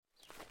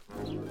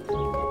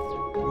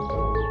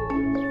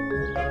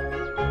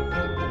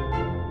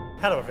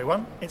Hello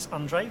everyone, it's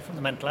Andre from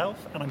the Mental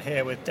Health, and I'm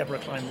here with Deborah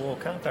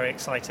Klein-Walker, very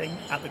exciting,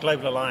 at the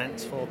Global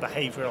Alliance for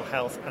Behavioural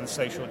Health and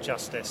Social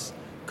Justice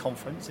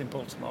conference in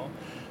Baltimore.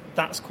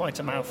 That's quite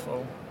a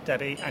mouthful,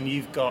 Debbie, and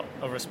you've got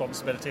a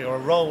responsibility or a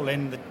role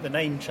in the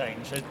name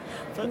change. So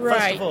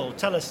first of all,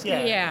 tell us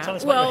about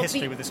your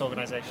history with this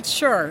organisation.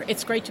 Sure,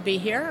 it's great to be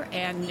here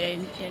and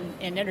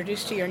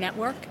introduced to your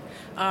network.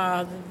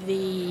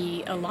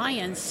 The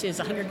Alliance is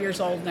 100 years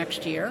old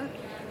next year.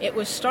 It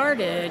was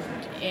started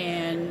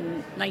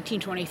in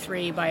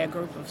 1923 by a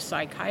group of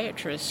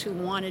psychiatrists who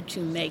wanted to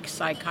make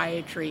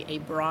psychiatry a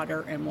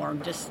broader and more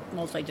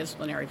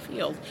multidisciplinary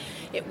field.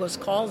 It was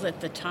called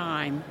at the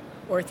time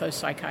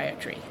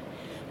orthopsychiatry.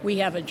 We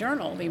have a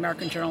journal, the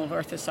American Journal of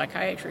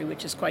Orthopsychiatry,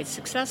 which is quite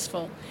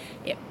successful.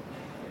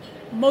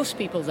 Most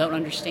people don't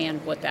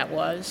understand what that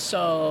was,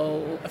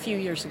 so a few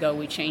years ago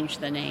we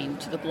changed the name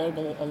to the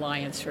Global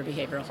Alliance for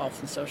Behavioral Health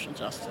and Social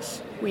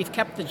Justice. We've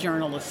kept the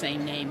journal the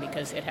same name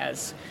because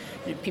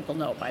people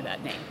know it by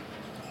that name.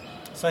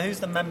 So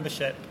who's the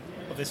membership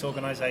of this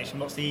organisation?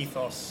 What's the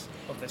ethos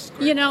of this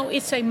group?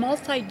 It's a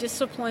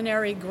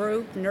multidisciplinary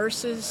group,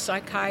 nurses,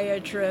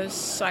 psychiatrists,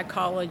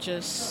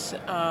 psychologists,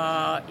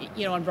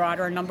 and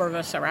broader. A number of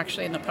us are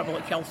actually in the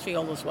public health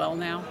field as well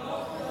now.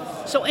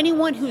 So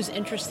anyone who's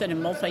interested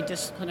in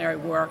multidisciplinary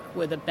work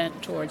with a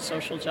bent towards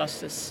social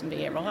justice and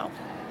behavioral health.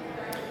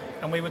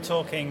 And we were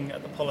talking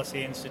at the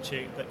Policy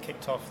Institute that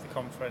kicked off the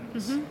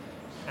conference,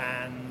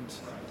 and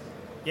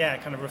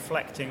kind of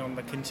reflecting on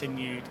the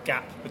continued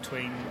gap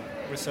between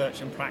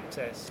research and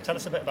practice. Tell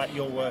us a bit about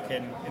your work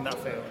in that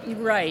field.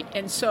 Right,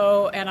 and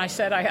I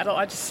said I had a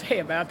lot to say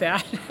about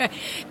that,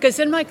 because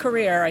in my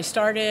career I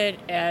started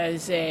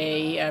as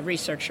a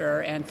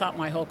researcher and thought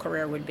my whole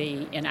career would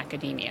be in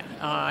academia.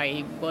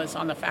 I was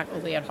on the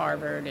faculty at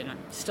Harvard, and I'm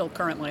still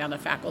currently on the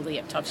faculty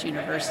at Tufts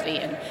University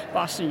and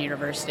Boston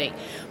University,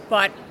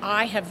 but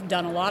I have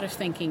done a lot of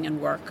thinking and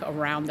work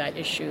around that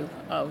issue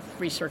of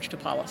research to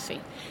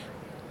policy.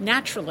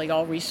 Naturally,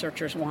 all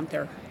researchers want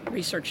their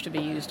research to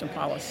be used in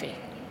policy,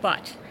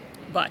 but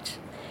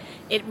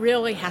it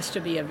really has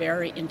to be a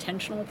very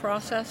intentional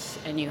process,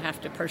 and you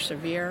have to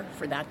persevere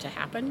for that to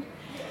happen.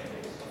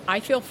 I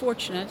feel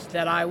fortunate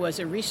that I was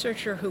a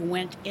researcher who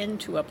went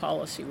into a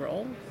policy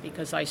role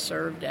because I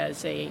served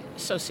as an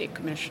associate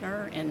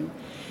commissioner in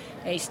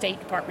a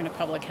State Department of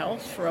Public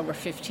Health for over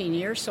 15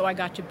 years, so I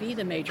got to be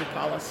the major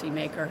policy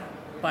maker,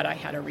 but I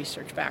had a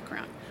research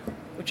background,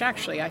 which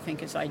actually I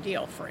think is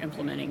ideal for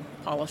implementing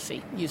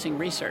policy using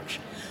research.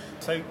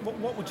 So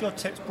what would your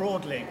tips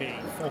broadly be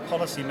for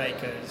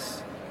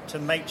policymakers to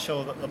make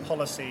sure that the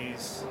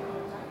policies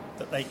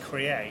that they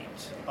create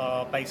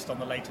are based on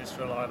the latest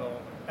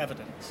reliable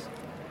evidence?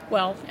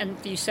 Well, and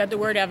you said the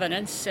word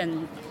evidence,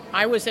 and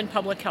I was in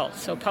public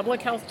health. So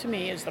public health to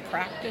me is the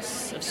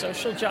practice of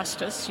social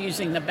justice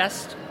using the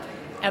best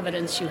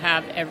evidence you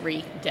have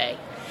every day.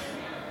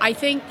 I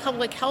think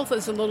public health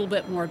is a little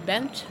bit more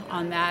bent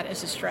on that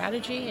as a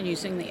strategy and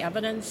using the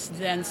evidence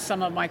than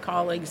some of my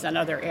colleagues in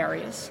other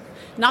areas.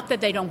 Not that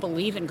they don't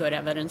believe in good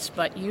evidence,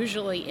 but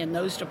usually in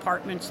those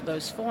departments,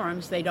 those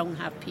forums, they don't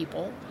have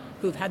people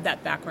who've had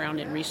that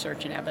background in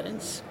research and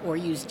evidence or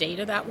use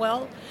data that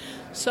well.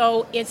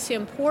 So it's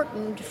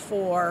important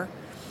for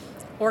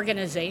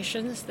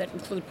organizations that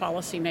include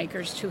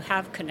policymakers to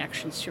have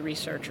connections to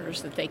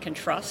researchers that they can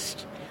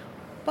trust.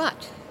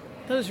 But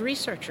those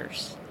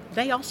researchers,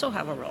 they also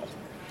have a role.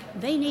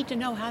 They need to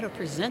know how to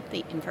present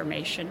the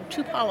information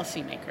to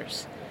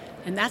policymakers.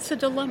 And that's a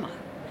dilemma,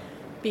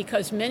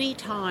 because many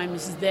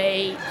times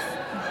they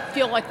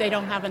feel like they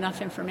don't have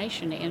enough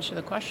information to answer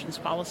the questions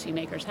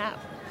policymakers have.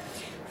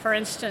 For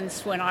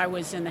instance, when I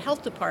was in the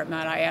health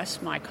department, I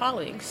asked my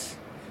colleagues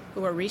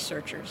who are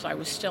researchers, I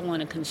was still in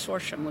a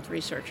consortium with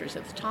researchers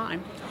at the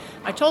time,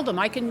 I told them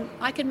I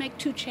can make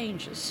 2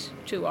 changes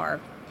to our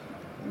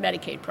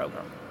Medicaid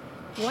program.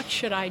 What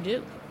should I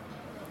do?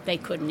 They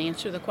couldn't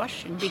answer the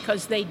question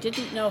because they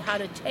didn't know how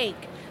to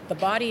take the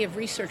body of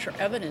research or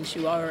evidence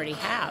you already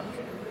have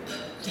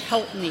to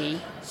help me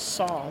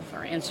solve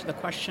or answer the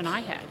question I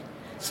had.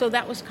 So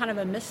that was kind of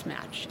a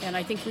mismatch. And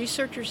I think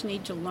researchers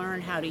need to learn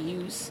how to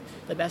use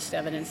the best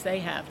evidence they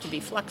have to be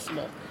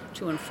flexible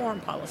to inform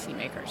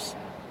policymakers.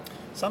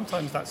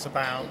 Sometimes that's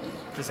about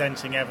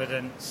presenting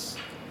evidence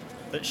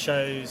that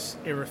shows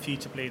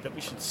irrefutably that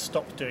we should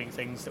stop doing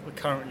things that we're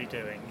currently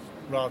doing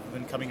rather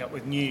than coming up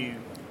with new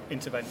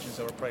interventions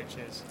or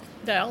approaches.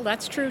 Well,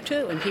 that's true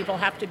too, and people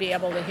have to be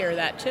able to hear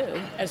that too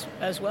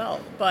as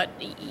well. But,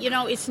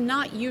 it's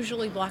not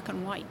usually black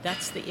and white.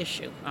 That's the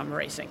issue I'm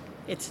raising.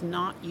 It's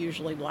not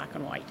usually black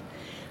and white.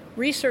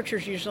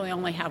 Researchers usually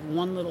only have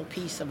one little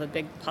piece of a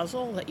big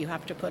puzzle that you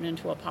have to put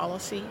into a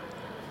policy.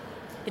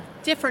 It's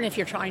different if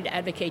you're trying to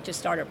advocate to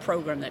start a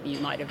program that you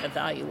might have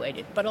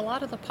evaluated, but a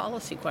lot of the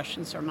policy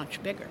questions are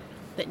much bigger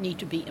that need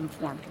to be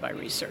informed by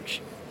research.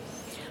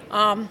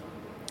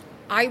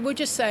 I would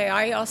just say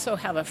I also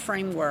have a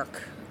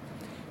framework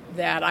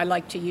that I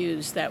like to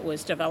use that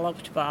was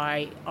developed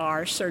by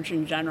our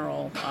Surgeon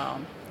General,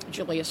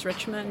 Julius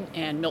Richmond,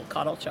 and Milt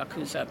Kotelchuk,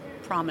 who's a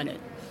prominent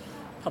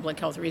public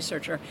health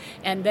researcher,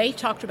 and they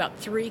talked about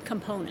 3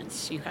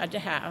 components you had to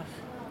have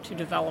to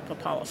develop a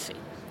policy.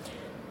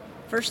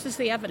 First is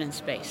the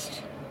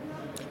evidence-based,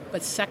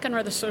 but second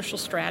are the social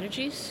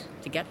strategies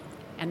to get,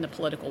 and the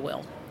political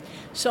will.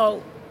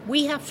 So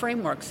we have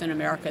frameworks in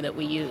America that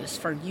we use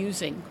for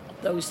using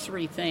those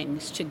 3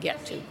 things to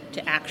get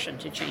to action,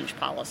 to change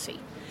policy.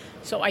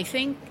 So I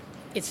think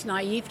it's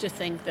naive to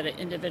think that an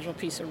individual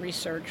piece of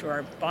research or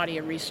a body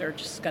of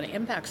research is going to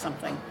impact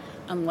something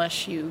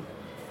unless you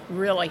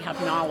really have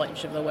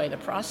knowledge of the way the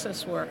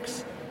process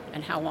works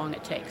and how long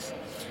it takes.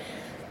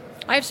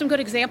 I have some good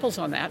examples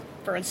on that.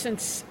 For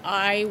instance,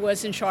 I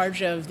was in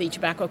charge of the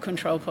tobacco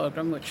control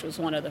program, which was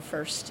one of the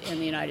first in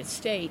the United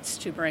States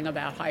to bring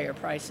about higher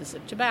prices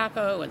of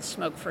tobacco and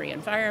smoke-free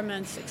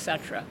environments,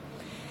 etc.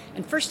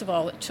 And first of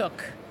all, it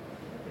took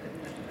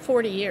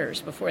 40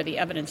 years before the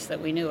evidence that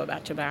we knew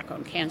about tobacco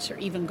and cancer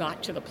even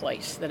got to the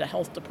place that a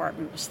health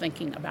department was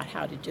thinking about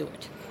how to do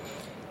it.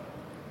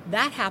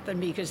 That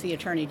happened because the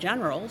attorney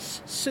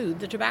generals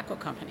sued the tobacco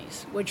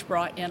companies, which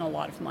brought in a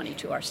lot of money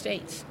to our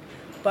states.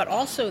 But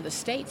also the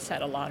states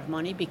had a lot of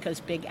money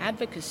because big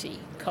advocacy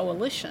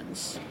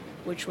coalitions,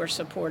 which were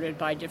supported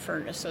by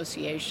different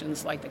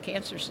associations like the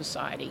Cancer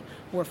Society,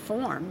 were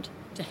formed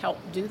to help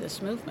do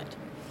this movement.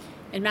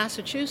 In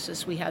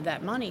Massachusetts, we had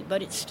that money,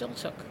 but it still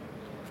took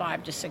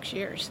 5 to 6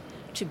 years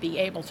to be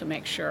able to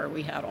make sure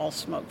we had all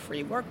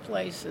smoke-free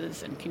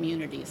workplaces and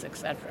communities,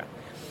 etc.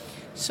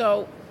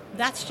 So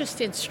that's just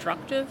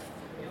instructive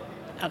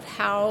of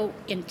how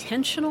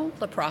intentional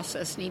the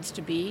process needs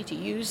to be to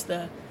use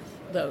the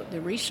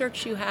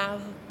research you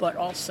have, but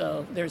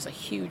also there's a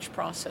huge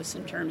process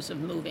in terms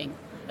of moving,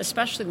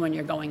 especially when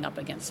you're going up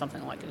against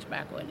something like the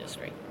tobacco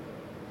industry.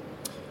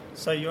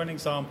 So you're an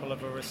example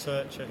of a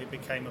researcher who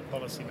became a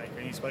policymaker,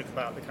 and you spoke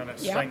about the kind of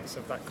strengths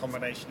of that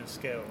combination of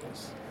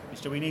skills.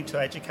 Do we need to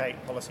educate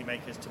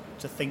policymakers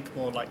to think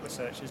more like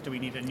researchers? Do we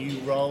need a new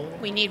role?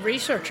 We need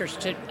researchers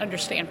to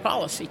understand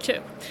policy,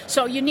 too.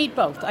 So you need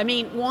both. I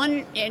mean,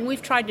 one, and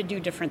we've tried to do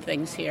different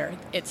things here.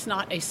 It's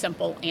not a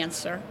simple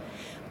answer,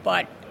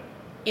 but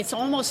it's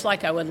almost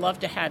like I would love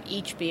to have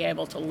each be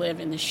able to live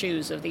in the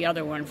shoes of the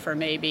other one for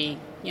maybe,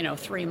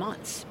 3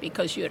 months,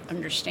 because you'd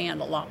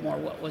understand a lot more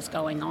what was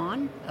going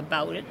on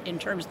about it in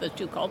terms of the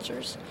 2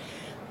 cultures.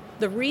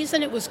 The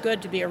reason it was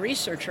good to be a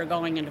researcher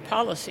going into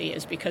policy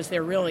is because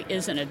there really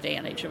is an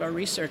advantage of a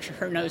researcher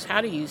who knows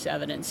how to use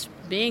evidence,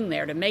 being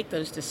there to make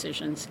those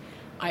decisions.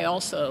 I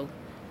also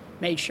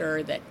made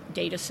sure that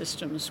data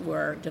systems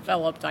were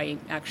developed. I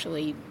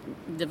actually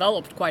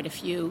developed quite a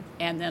few,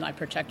 and then I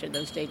protected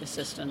those data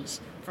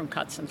systems from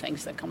cuts and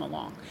things that come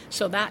along.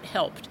 So that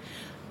helped.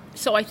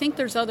 So I think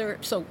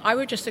so I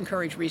would just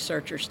encourage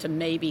researchers to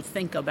maybe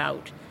think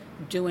about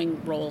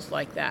doing roles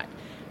like that.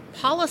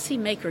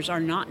 Policymakers are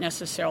not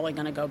necessarily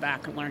going to go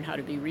back and learn how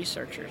to be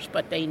researchers,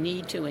 but they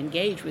need to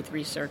engage with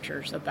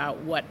researchers about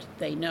what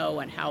they know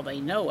and how they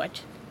know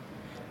it.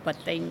 But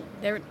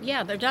there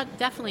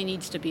definitely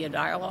needs to be a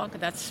dialogue.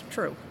 That's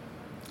true,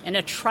 in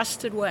a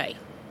trusted way.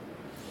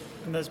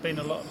 And there's been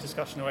a lot of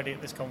discussion already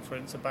at this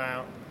conference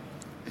about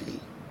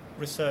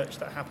research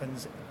that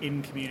happens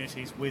in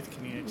communities, with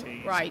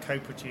communities, right.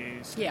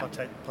 Co-produced,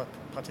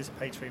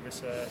 participatory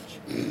research.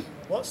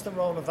 What's the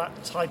role of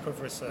that type of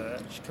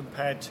research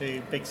compared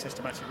to big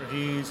systematic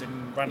reviews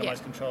and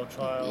randomized controlled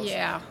trials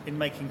in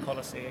making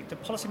policy? Do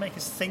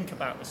policymakers think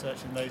about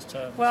research in those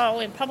terms? Well,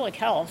 in public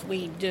health,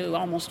 we do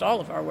almost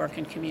all of our work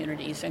in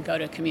communities and go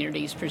to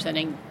communities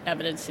presenting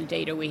evidence and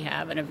data we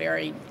have in a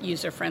very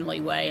user-friendly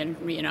way. And,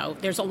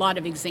 there's a lot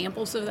of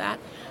examples of that.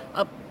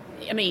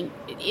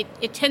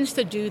 It tends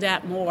to do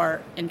that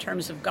more in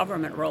terms of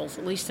government roles,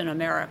 at least in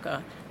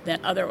America,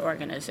 than other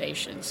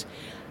organizations.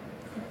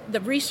 The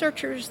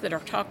researchers that are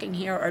talking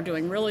here are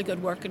doing really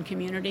good work in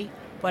community,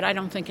 but I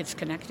don't think it's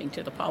connecting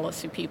to the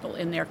policy people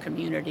in their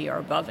community or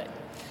above it.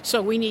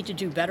 So we need to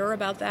do better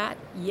about that.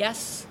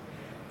 Yes,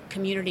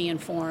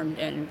 community-informed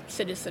and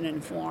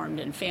citizen-informed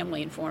and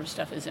family-informed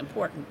stuff is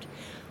important.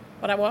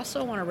 But I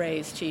also want to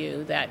raise to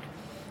you that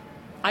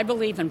I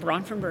believe in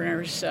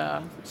Bronfenbrenner's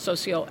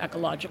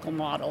socio-ecological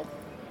model.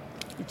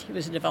 He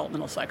was a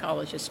developmental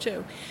psychologist,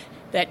 too,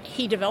 that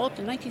he developed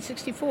in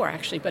 1964,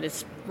 actually, but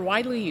it's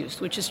widely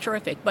used, which is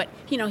terrific. But,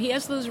 he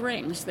has those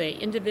rings,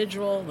 the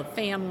individual, the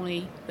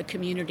family, the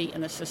community,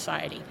 and the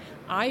society.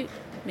 I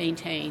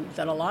maintain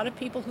that a lot of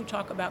people who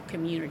talk about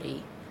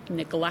community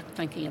neglect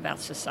thinking about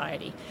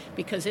society,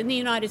 because in the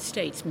United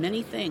States,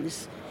 many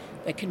things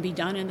that can be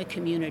done in the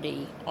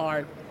community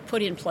are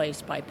put in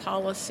place by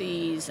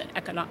policies and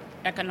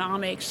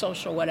economic,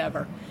 social,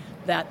 whatever,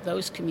 that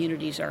those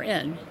communities are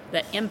in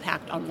that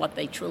impact on what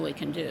they truly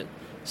can do.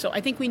 So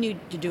I think we need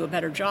to do a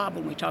better job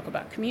when we talk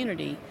about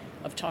community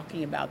of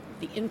talking about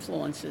the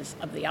influences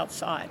of the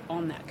outside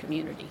on that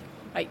community.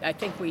 I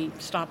think we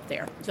stop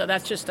there. So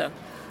that's just a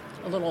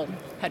little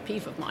pet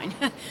peeve of mine.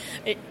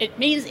 It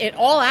means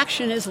all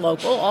action is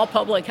local, all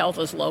public health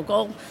is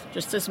local,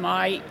 just as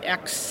my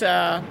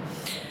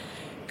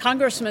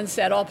Congressman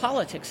said all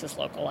politics is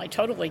local. I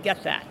totally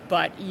get that.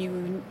 But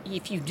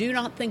if you do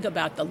not think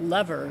about the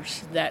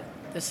levers that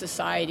the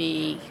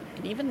society,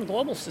 and even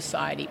global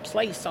society,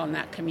 place on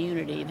that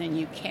community, then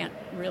you can't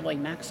really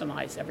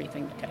maximize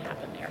everything that could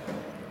happen there.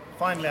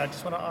 Finally, I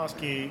just want to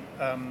ask you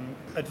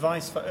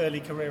advice for early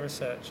career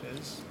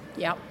researchers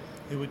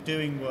who are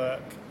doing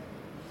work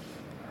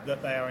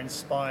that they are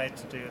inspired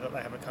to do, that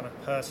they have a kind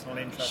of personal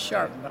interest in.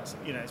 And that's,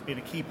 it's been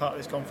a key part of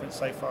this conference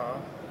so far.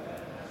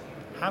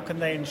 How can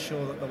they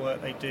ensure that the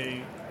work they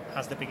do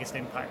has the biggest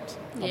impact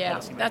on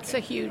policymaking? That's a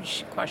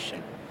huge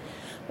question.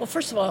 Well,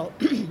 first of all,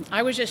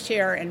 I was just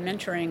here and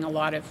mentoring a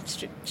lot of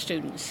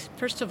students.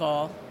 First of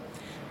all,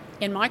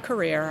 in my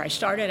career, I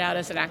started out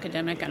as an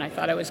academic, and I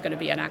thought I was going to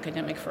be an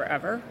academic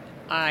forever.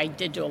 I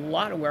did do a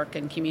lot of work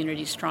in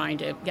communities trying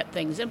to get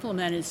things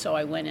implemented, so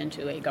I went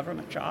into a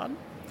government job,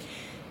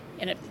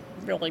 and a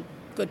really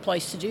good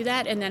place to do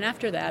that. And then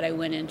after that, I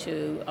went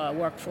into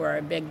work for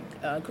a big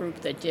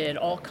group that did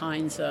all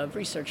kinds of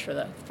research for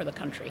the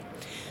country.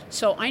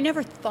 So I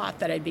never thought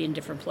that I'd be in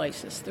different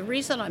places. The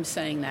reason I'm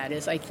saying that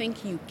is I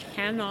think you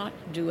cannot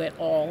do it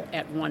all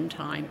at one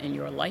time in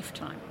your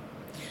lifetime.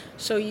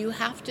 So you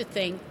have to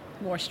think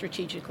more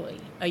strategically.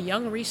 A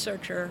young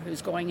researcher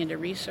who's going into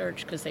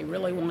research because they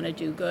really want to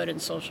do good in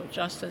social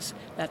justice,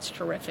 that's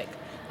terrific.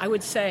 I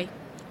would say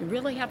you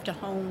really have to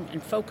hone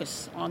and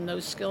focus on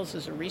those skills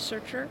as a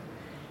researcher,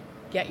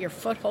 get your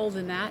foothold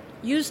in that,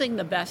 using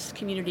the best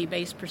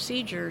community-based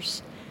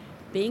procedures,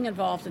 being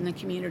involved in the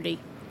community.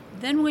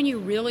 Then when you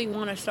really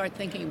want to start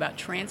thinking about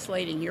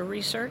translating your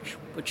research,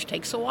 which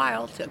takes a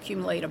while to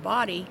accumulate a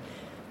body,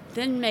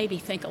 then maybe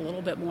think a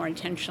little bit more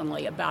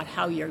intentionally about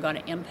how you're going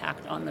to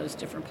impact on those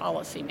different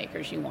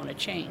policymakers you want to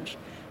change,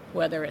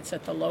 whether it's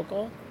at the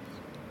local,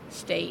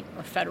 state,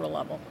 or federal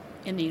level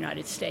in the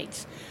United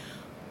States.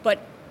 But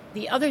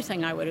the other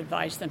thing I would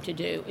advise them to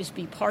do is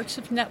be parts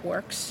of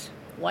networks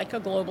like a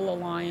global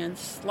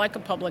alliance, like a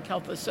public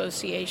health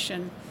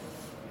association,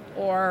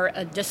 or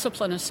a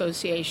discipline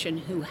association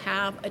who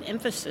have an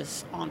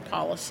emphasis on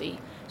policy,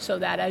 so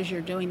that as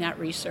you're doing that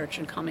research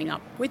and coming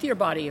up with your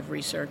body of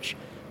research,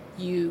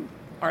 you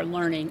are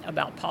learning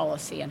about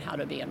policy and how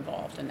to be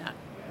involved in that.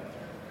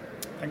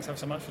 Thanks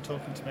so much for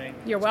talking to me.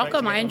 You're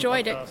welcome. I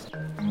enjoyed it.